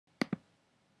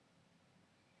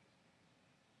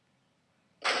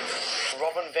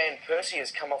Robin van Persie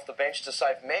has come off the bench to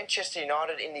save Manchester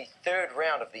United in the third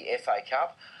round of the FA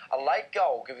Cup. A late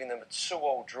goal giving them a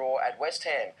 2-2 draw at West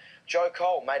Ham. Joe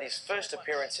Cole made his first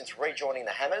appearance since rejoining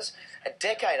the Hammers, a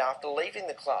decade after leaving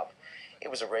the club. It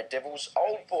was a Red Devils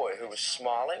old boy who was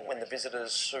smiling when the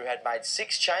visitors, who had made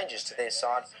 6 changes to their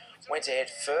side, went ahead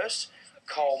first.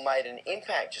 Cole made an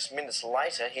impact just minutes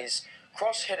later. His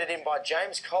cross headed in by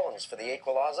James Collins for the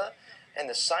equaliser, and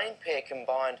the same pair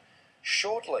combined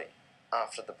shortly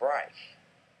after the break.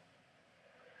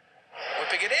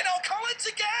 Whipping it in, Collins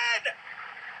again!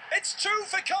 It's 2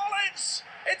 for Collins!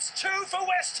 It's 2 for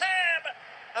West Ham!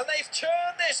 And they've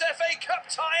turned this FA Cup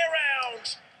tie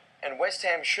around! And West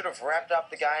Ham should have wrapped up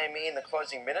the game in the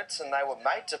closing minutes, and they were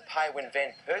made to pay when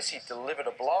Van Persie delivered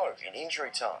a blow in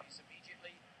injury time.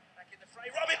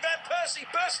 Robin van Persie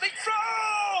bursting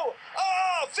through!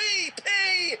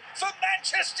 RVP for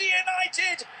Manchester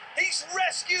United! He's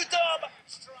rescued them!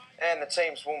 And the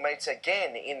teams will meet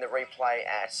again in the replay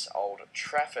at Old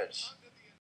Trafford.